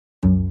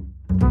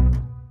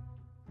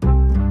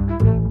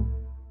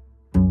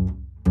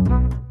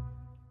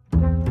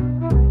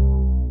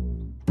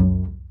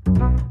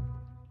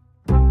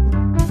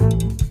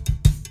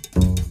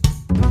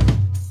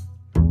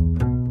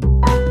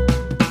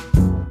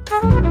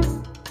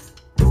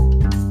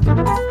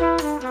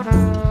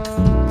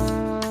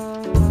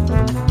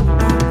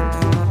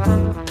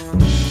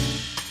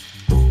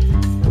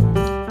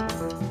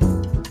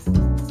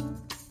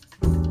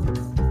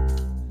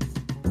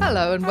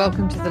Hello and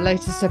welcome to the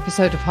latest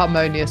episode of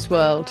Harmonious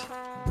World.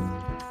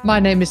 My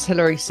name is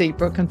Hilary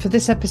Seabrook, and for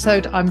this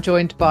episode I'm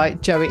joined by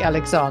Joey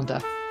Alexander.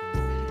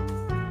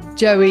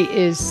 Joey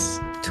is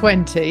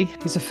 20,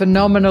 he's a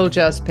phenomenal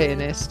jazz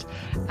pianist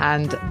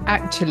and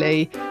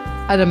actually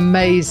an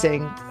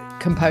amazing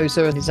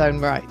composer in his own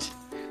right.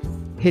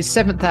 His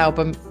seventh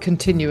album,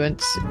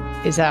 Continuance,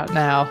 is out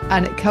now,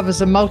 and it covers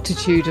a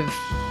multitude of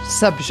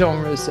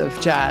subgenres of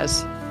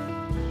jazz.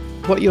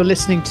 What you're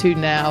listening to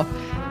now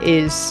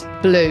is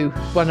Blue,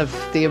 one of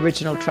the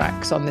original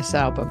tracks on this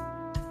album.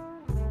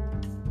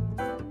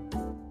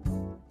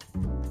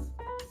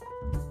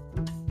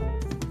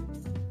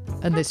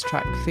 And this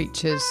track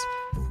features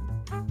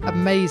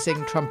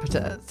amazing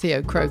trumpeter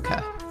Theo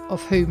Croker,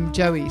 of whom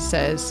Joey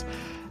says,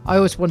 I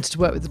always wanted to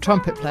work with a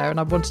trumpet player and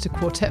I wanted a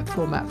quartet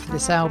format for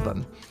this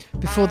album.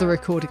 Before the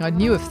recording I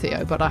knew of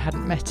Theo, but I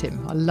hadn't met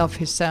him. I love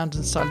his sound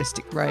and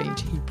stylistic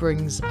range. He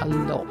brings a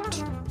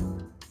lot.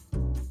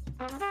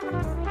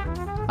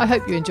 I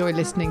hope you enjoy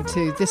listening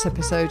to this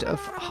episode of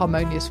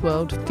Harmonious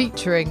World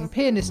featuring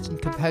pianist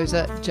and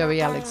composer Joey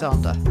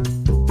Alexander.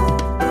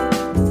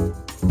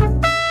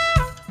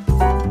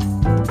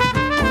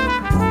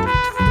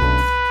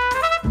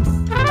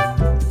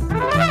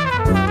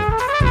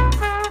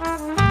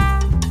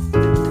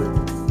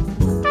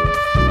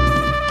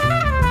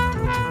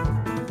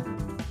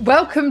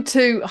 Welcome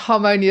to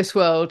Harmonious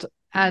World,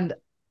 and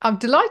I'm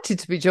delighted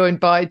to be joined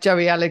by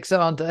Joey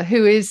Alexander,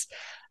 who is,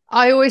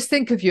 I always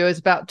think of you as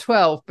about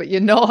 12, but you're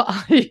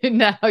not, are you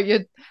now? Are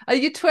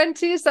you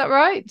 20, is that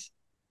right?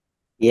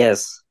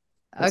 Yes.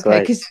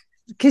 Okay,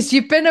 because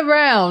you've been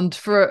around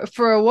for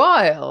a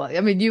while. I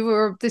mean, you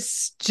were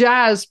this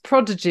jazz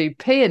prodigy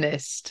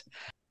pianist.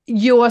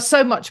 You are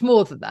so much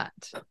more than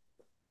that.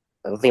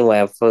 I think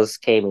when I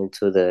first came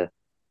into the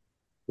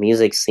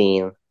music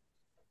scene,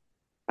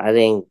 I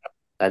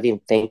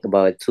didn't think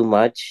about it too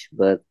much,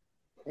 but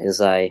as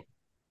I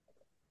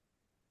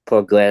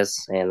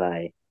progressed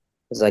and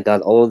as I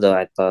got older,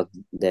 I thought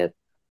that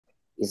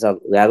it's not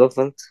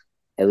relevant,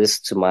 at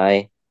least to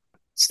my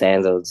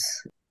standards.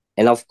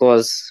 And of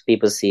course,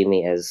 people see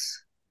me as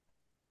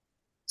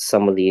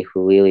somebody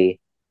who really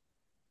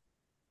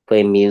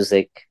play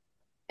music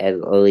at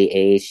an early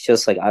age,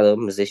 just like other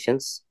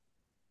musicians.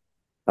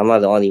 I'm not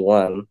the only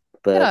one,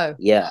 but No.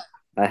 yeah,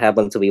 I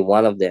happen to be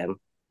one of them.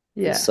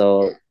 And Yeah.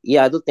 so,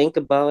 yeah, I do think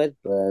about it,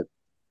 but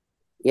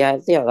yeah, I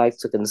think I like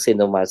to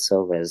consider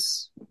myself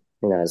as,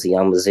 as a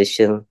young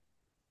musician.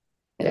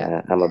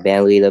 Yeah. I'm a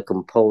band leader,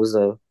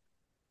 composer,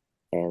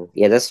 and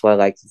yeah, that's what I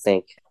like to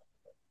think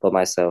for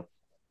myself.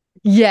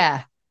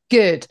 Yeah.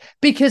 Good.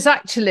 Because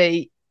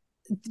actually,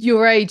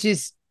 your age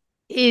is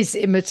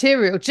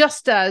immaterial,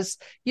 just as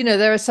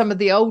there are some of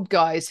the old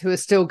guys who are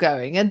still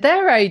going and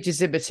their age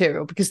is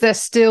immaterial because they're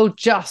still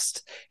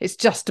it's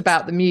just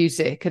about the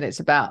music and it's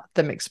about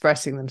them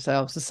expressing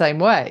themselves the same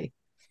way.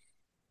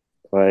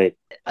 Right.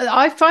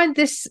 I find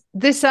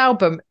this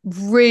album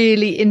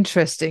really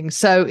interesting.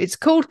 So it's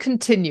called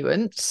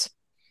Continuance,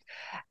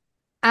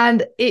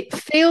 and it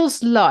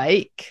feels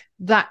like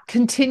that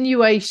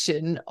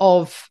continuation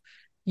of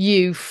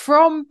you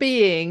from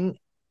being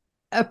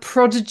a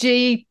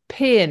prodigy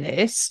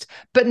pianist,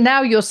 but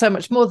now you're so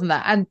much more than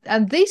that,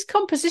 and these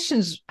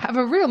compositions have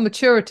a real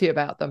maturity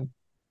about them.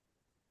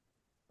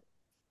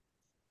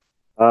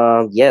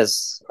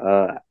 Yes,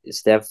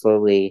 it's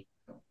definitely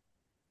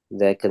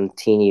the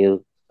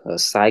continued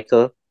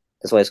cycle.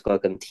 That's why it's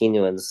called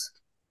continuance.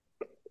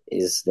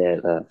 Is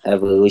that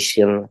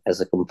evolution as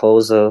a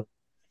composer,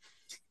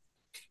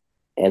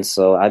 and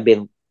so I've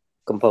been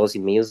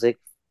composing music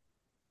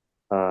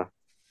uh,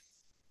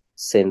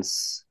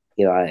 since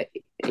I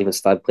even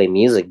started playing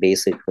music.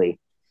 Basically,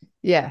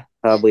 Yeah.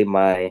 probably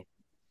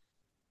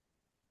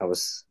I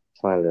was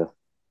trying to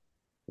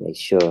make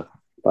sure.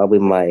 Probably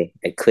my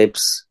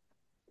Eclipse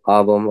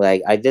album.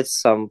 Like I did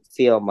some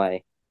few of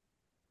my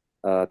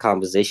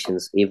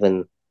compositions,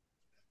 even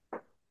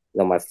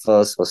my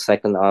first or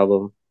second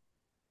album,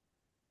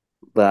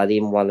 but I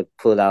didn't want to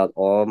put out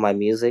all my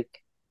music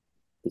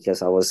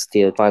because I was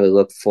still trying to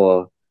look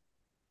for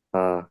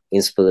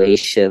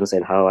inspirations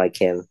and how I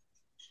can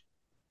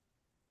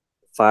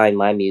find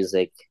my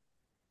music.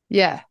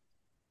 Yeah.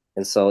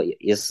 And so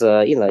it's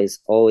it's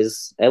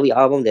always every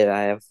album that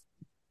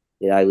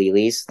I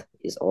released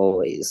is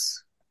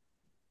always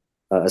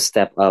a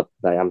step up.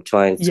 Like I'm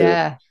trying to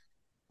Yeah.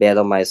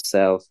 better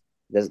myself.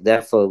 There's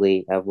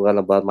definitely I've learned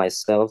about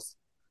myself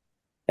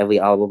every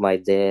album I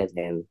did,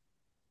 and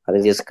I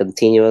think this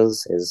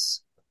continuance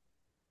is,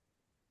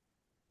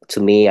 to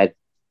me, I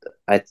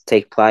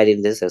take pride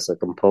in this as a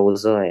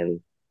composer,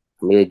 and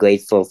I'm really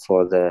grateful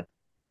for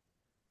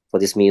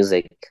this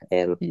music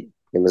and the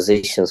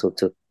musicians who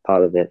took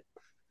part of it.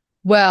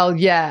 Well,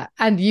 yeah,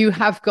 and you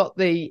have got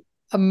the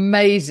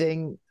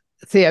amazing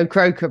Theo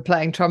Croker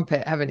playing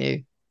trumpet, haven't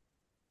you?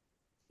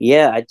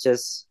 Yeah, I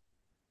just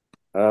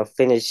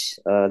finished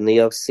a New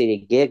York City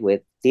gig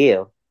with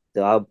Theo,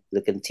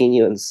 the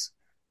Continuance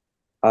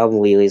album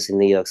release in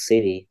New York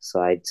City. So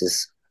I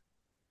just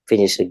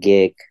finished a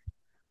gig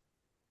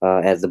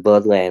at the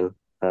Birdland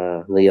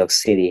New York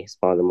City. It's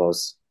one of the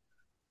most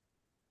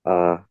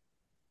uh,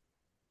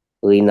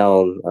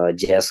 renowned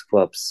jazz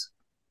clubs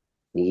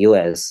in the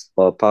US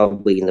or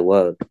probably in the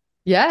world.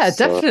 Yeah,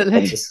 So I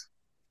definitely. just,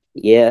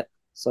 yeah,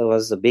 so it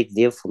was a big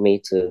deal for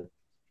me to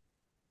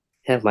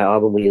have my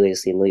album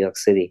released in New York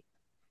City.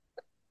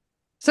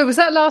 So was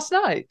that last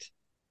night?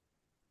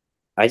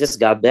 I just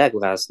got back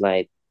last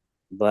night,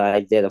 but I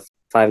did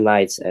 5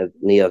 nights at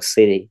New York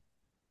City.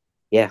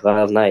 Yeah, a lot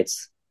of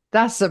nights.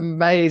 That's But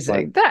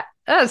amazing.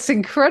 That's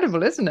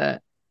incredible, isn't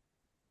it?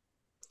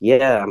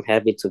 yeah, I'm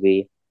happy to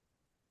be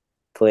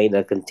playing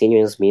the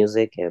continuous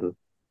music, and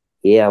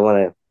yeah, I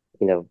want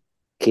to,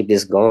 keep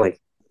this going.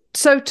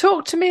 So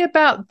talk to me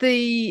about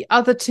the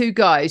other two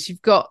guys.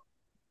 You've got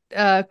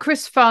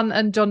Chris Funn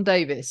and John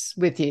Davis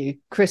with you.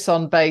 Chris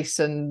on bass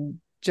and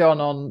John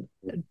on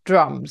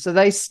drums. Are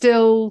they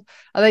still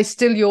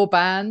your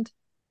band?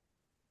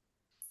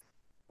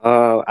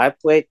 I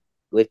played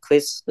with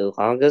Chris the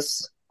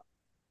longest.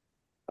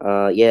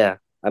 Yeah,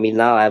 I mean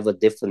now I have a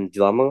different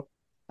drummer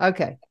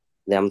Okay.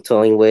 that I'm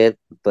touring with,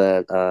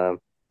 but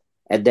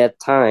at that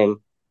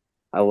time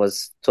I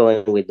was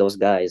touring with those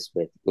guys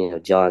with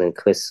John and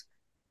Chris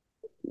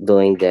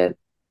during that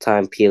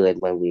time period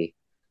when we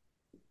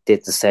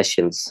did the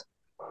sessions.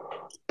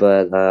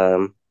 But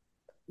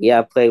yeah,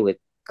 I played with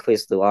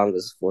Chris the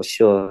longest for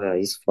sure.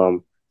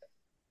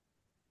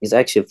 He's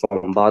actually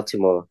from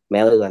Baltimore,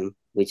 Maryland,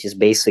 which is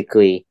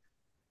basically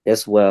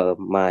that's where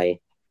my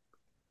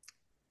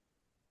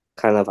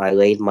I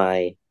laid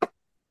my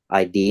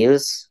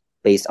ideas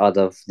based out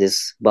of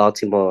this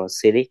Baltimore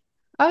city.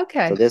 So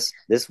Okay. this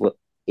is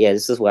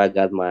where I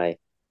got my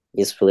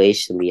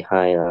inspiration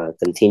behind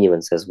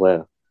Continuance as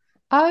well.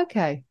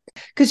 Okay.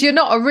 Because you're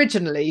not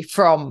originally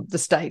from the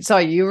States,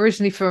 are you? You're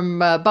originally from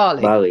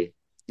Bali. Bali,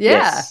 Yeah.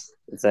 yes,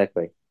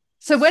 exactly.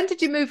 So when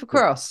did you move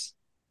across?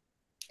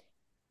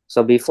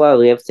 So before I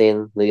lived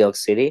in New York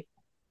City,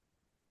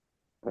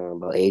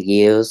 about 8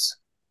 years,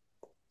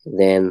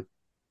 then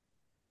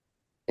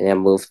and I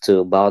moved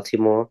to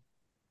Baltimore,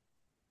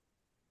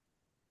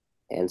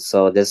 and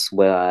so that's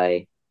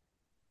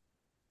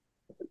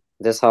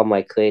how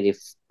my creative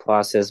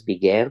process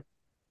began.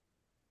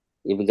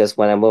 Because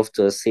when I moved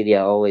to a city,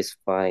 I always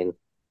find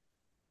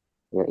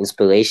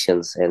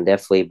inspirations, and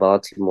definitely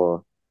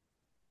Baltimore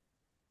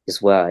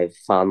is where I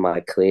found my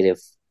creative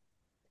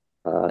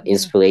Yeah.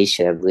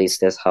 inspiration. At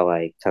least that's how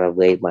I kind of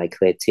laid my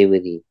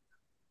creativity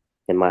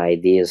and my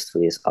ideas to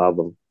this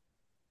album.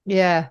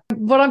 Yeah.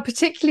 What I'm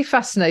particularly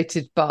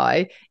fascinated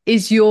by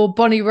is your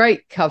Bonnie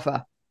Raitt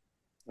cover.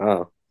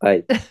 Oh,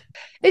 right.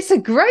 It's a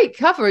great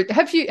cover.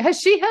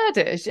 Has she heard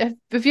it?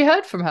 Have you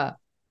heard from her?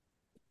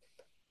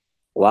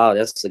 Wow,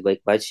 that's a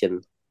great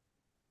question.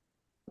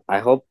 I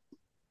hope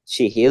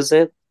she hears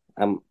it.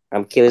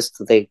 I'm curious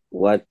to think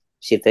what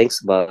she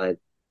thinks about it.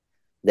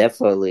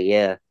 Definitely,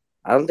 yeah.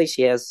 I don't think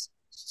she has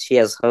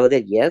heard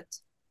it yet,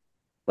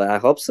 but I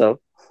hope so.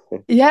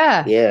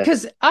 Yeah, Yeah.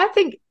 because I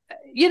think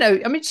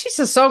I mean, she's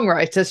a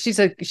songwriter.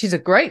 She's a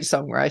great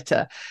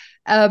songwriter,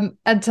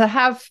 and to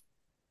have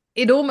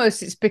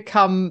it's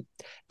become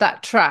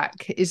that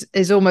track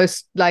is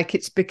almost like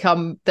it's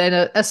become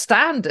then a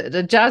standard,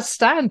 a jazz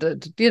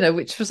standard.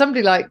 Which for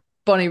somebody like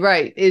Bonnie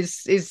Raitt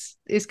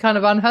is kind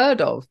of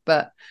unheard of,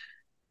 but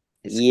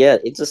it's Yeah,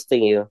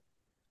 interesting you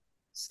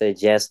say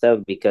jazz stuff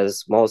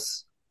because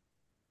most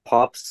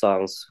pop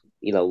songs,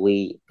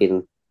 we've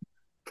been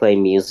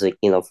playing music,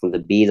 from the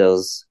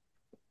Beatles.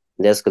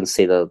 That's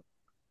considered,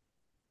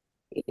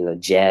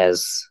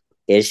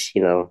 jazz-ish,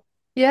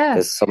 yeah,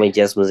 because so many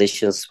jazz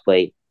musicians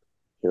play,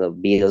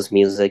 Beatles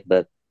music.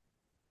 But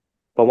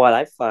from what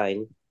I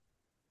find,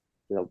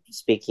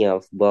 speaking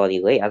of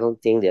Bonnie Raitt, I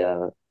don't think there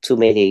are too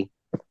many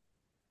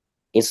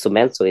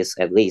instrumentalists,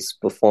 at least,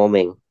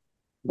 performing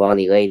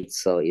Bonnie Raitt.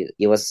 So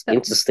it was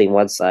interesting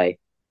once I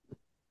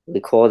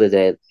recorded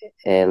it,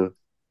 and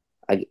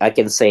I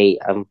can say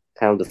I'm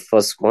kind of the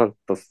first one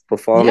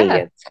performing yeah,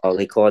 it or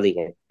recording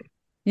it,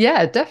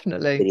 yeah,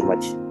 definitely. pretty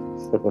much.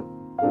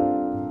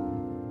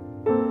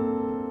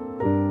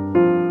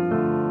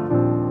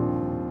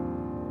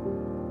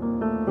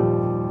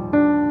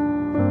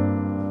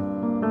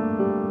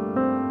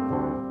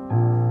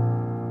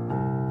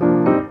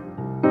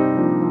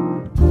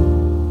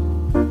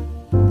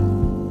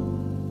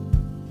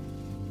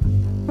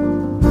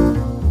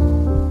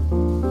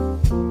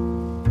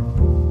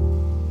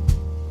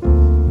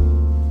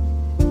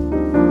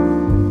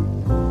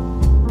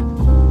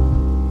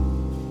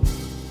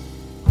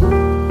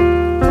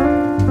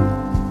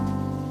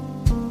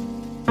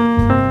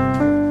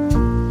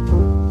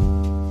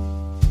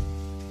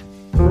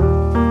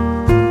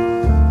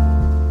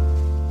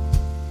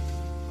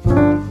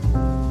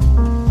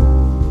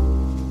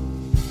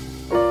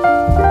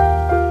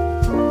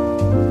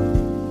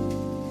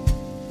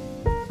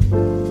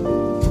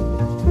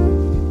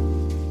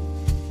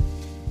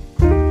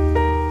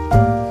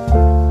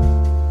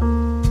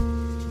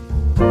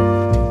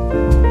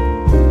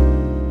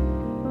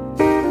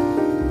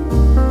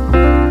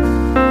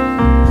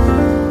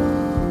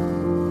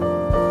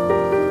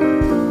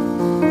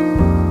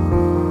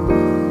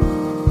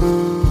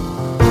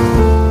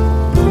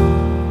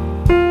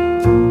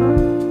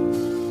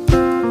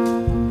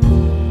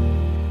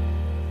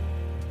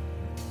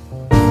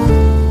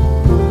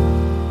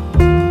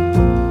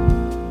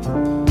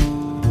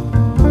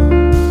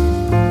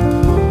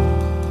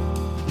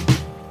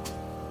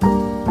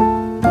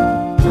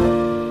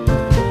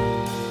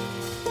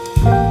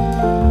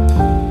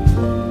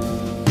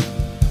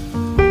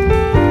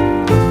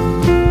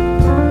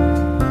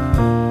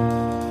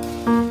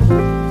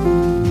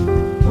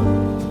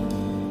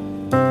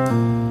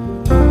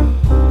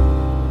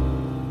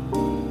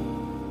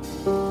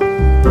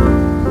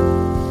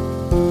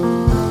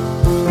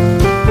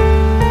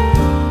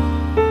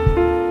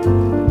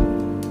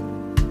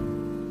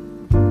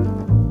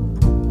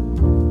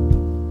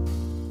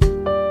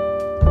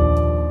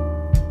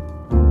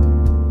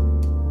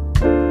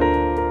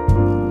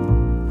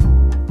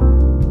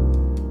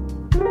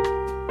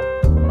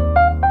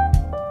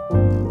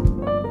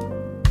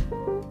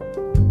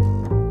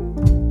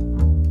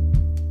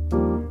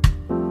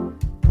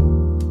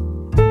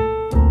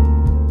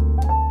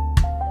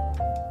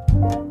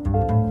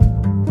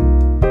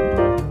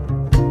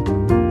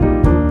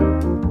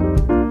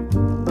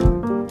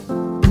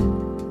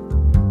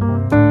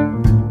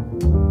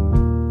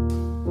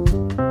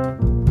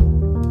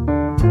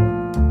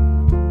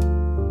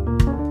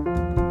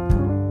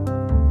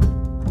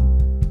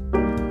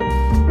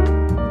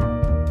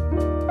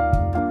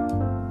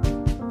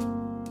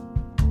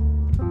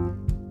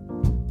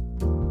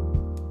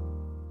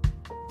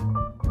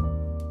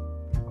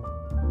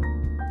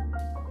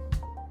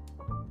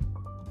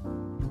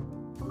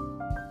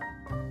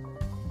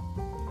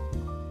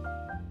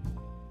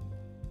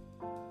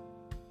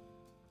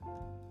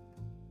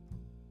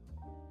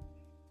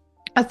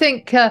 I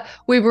think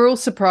we were all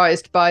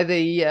surprised by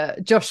the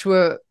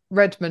Joshua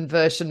Redman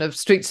version of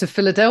Streets of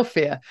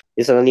Philadelphia.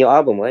 It's a new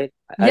album, right?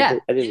 Yeah.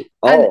 I didn't.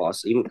 And Oh,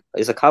 so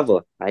it's a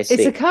cover. I it's a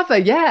see. cover,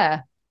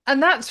 yeah.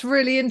 And that's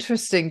really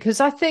interesting because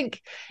I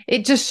think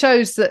it just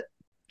shows that,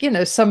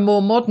 some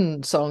more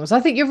modern songs. I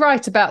think you're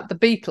right about the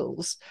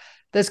Beatles.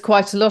 There's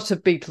quite a lot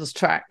of Beatles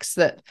tracks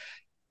that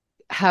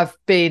have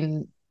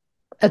been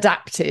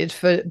adapted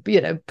for,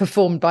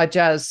 performed by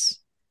jazz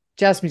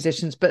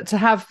musicians, but to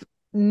have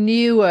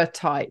newer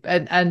type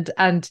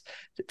and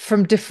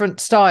from different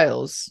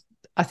styles,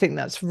 I think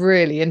that's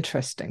really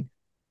interesting.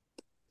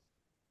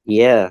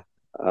 Yeah.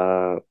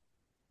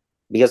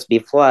 Because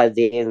before I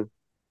didn't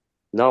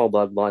know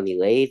about Bonnie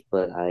Late,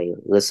 but I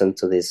listened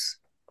to this.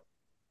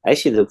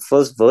 Actually, the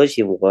first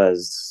version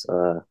was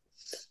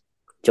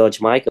George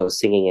Michael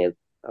singing it.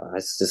 I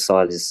just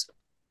saw this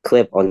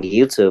clip on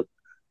YouTube,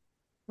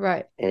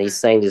 Right. and he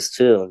sang this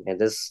tune, and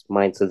this is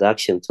my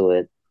introduction to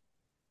it.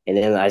 And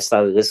then I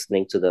started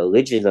listening to the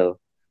original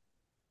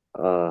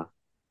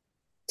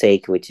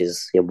take, which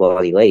is Your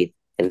Body Late,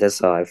 and that's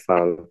how I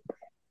found,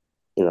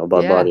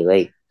 about Yeah. Bonnie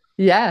Late.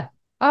 Yeah.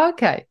 Oh,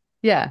 okay.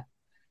 Yeah.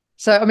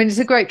 So I mean, it's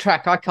a great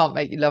track. I Can't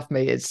Make You Love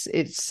Me. It's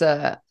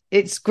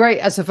great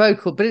as a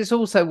vocal, but it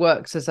also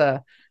works as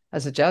a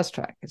jazz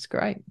track. It's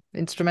great.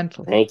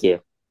 Instrumental. Thank you.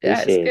 Yeah,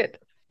 it's Appreciate it. good.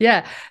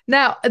 Yeah.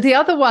 Now, the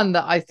other one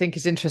that I think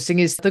is interesting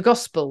is the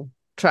gospel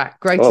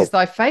track, Great Oh, is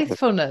Thy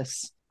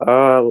Faithfulness.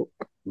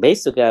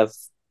 basically,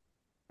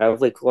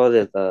 I've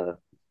recorded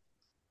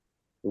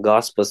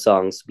gospel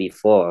songs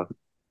before,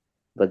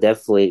 but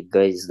definitely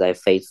 "Great Is Thy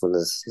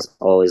Faithfulness" has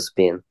always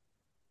been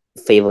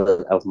a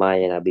favorite of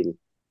mine, and I've been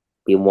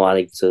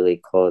wanting to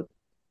record,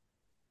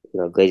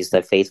 "Great Is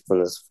Thy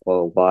Faithfulness" for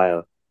a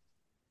while,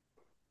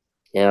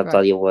 and I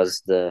thought it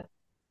was the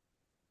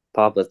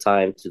proper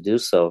time to do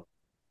so.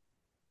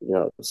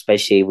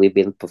 Especially we've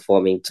been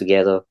performing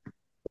together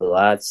a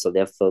lot, so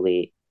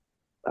definitely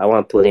I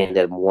want to put in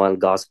that one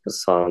gospel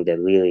song that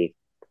really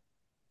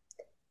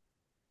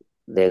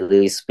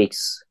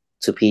speaks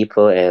to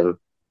people, and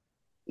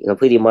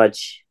pretty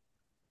much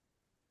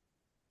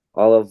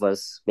all of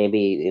us,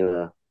 maybe in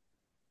a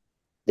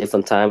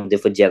different time,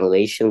 different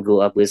generation,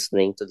 grew up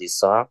listening to this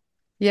song.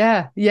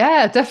 Yeah,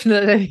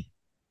 definitely.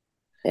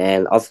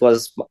 And of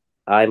course,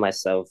 I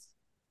myself,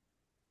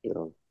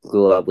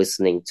 grew up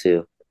listening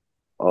to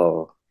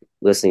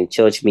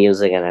church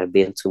music, and I've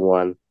been to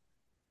one,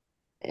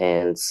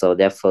 and so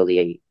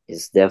definitely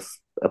it's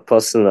a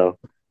personal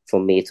for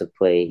me to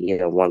play,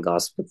 one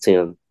gospel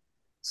tune.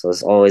 So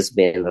it's always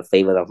been a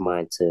favorite of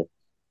mine to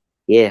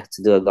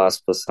do a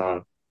gospel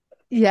song.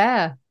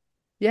 Yeah.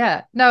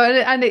 Yeah. No,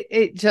 and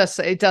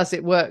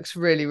it works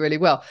really, really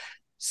well.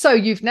 So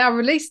you've now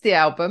released the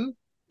album.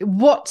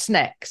 What's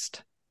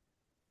next?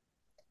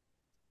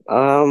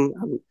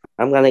 I'm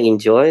gonna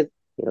enjoy it.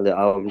 The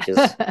album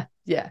just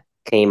Yeah.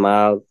 came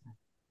out,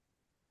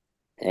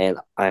 and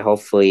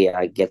hopefully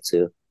I get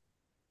to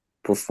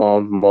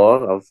perform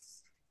more of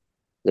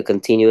the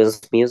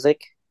Continuance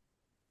music,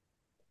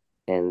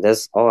 and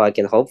that's all I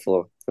can hope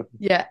for.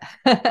 Yeah.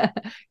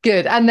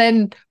 Good. And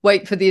then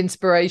wait for the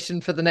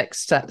inspiration for the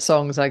next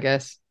songs, I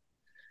guess.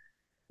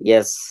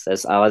 Yes,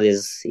 as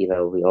artists, we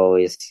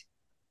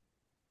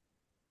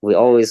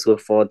always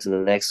look forward to the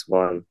next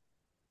one.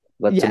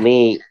 But to Yeah.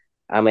 me,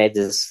 I'm at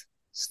this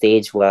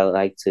stage where I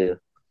like to,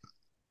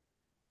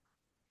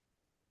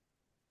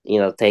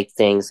 take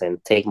things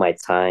and take my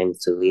time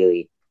to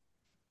really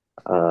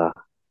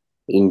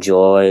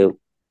enjoy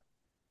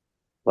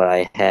what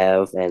I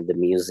have and the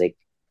music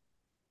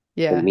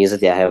Yeah.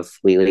 that I have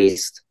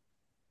released.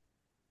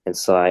 And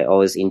so I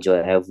always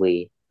enjoy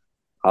every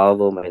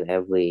album and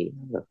every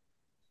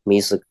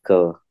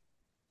musical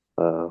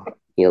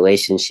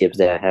relationships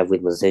that I have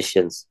with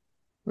musicians.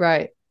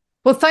 Right.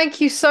 Well,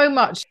 thank you so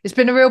much. It's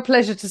been a real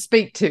pleasure to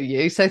speak to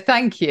you. So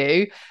thank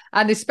you.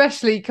 And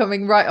especially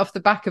coming right off the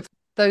back of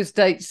those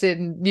dates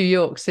in New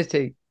York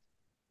City.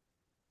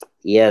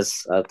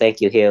 Yes.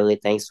 Thank you, Haley.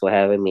 Thanks for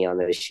having me on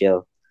the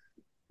show.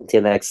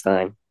 Until next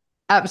time.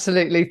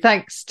 Absolutely.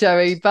 Thanks,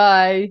 Joey.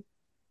 Bye.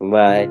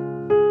 Bye.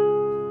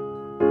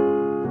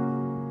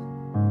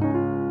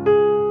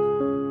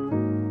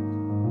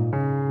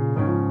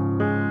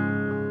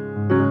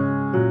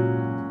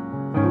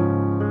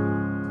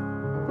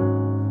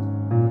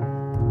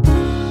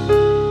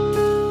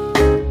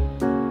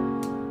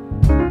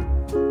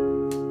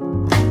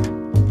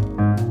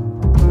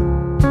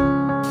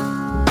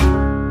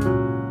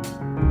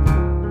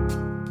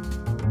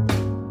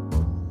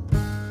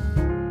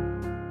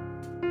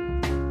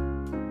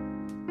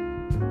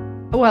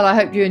 Well, I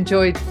hope you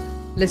enjoyed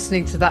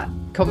listening to that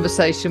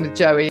conversation with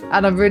Joey.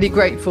 And I'm really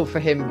grateful for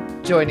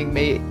him joining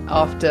me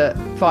after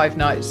 5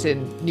 nights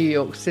in New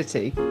York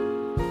City.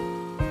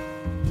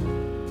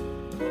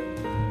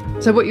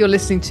 So what you're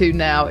listening to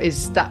now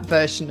is that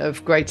version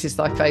of Great Is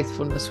Thy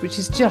Faithfulness, which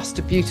is just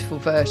a beautiful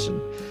version.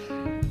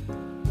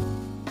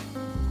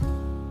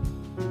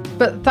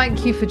 But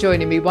thank you for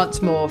joining me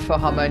once more for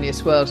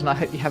Harmonious World, and I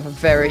hope you have a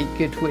very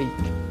good week.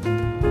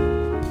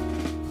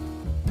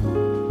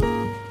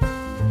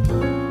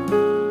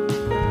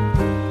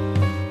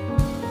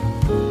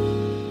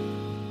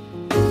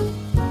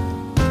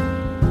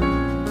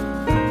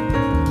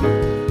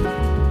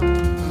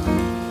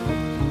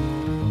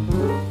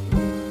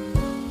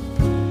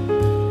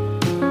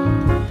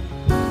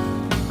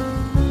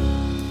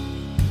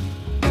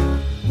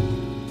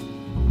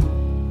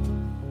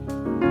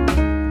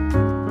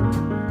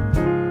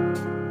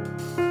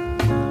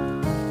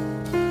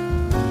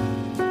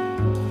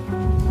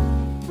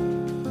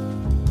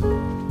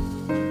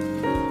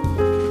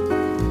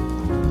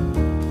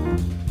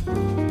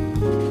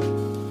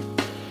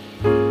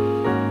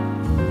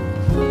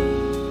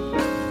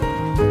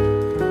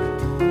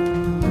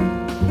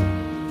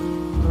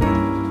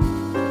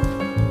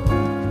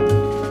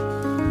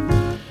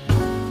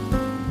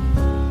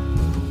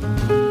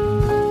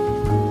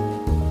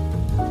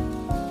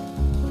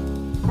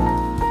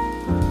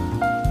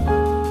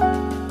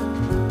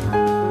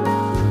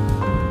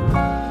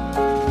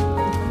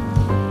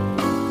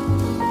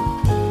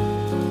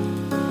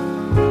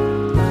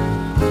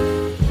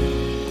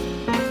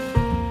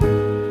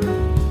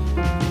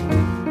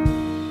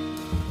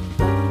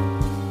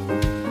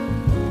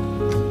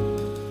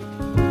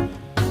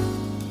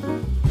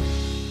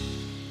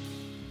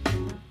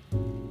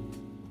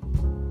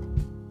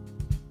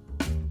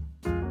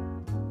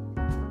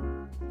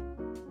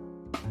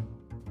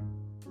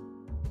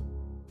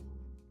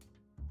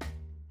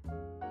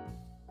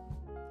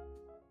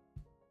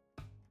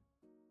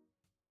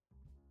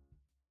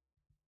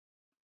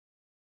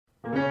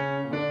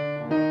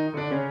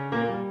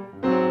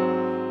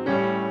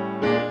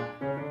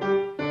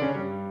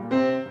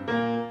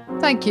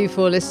 Thank you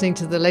for listening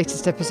to the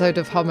latest episode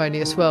of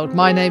Harmonious World.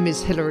 My name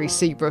is Hilary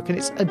Seabrook, and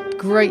it's a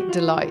great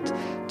delight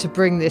to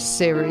bring this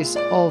series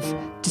of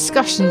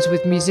discussions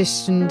with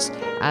musicians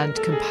and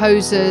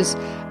composers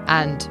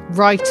and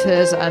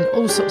writers and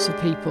all sorts of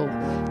people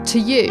to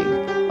you.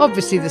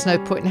 Obviously, there's no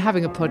point in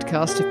having a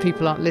podcast if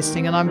people aren't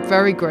listening, and I'm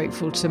very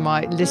grateful to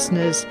my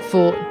listeners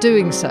for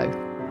doing so.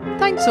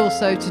 Thanks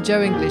also to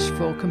Joe English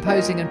for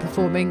composing and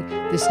performing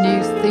this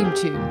new theme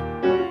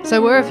tune.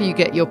 So wherever you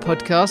get your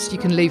podcast, you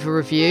can leave a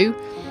review.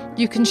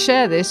 You can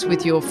share this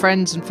with your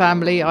friends and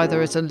family,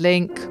 either as a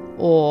link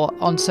or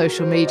on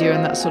social media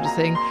and that sort of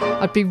thing.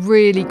 I'd be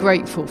really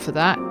grateful for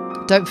that.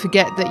 Don't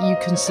forget that you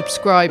can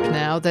subscribe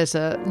now. There's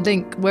a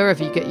link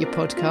wherever you get your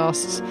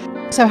podcasts.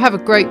 So have a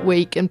great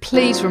week, and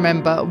please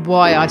remember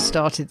why I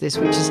started this,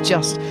 which is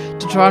just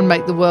to try and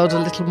make the world a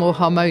little more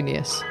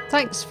harmonious.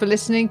 Thanks for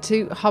listening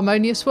to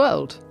Harmonious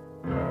World.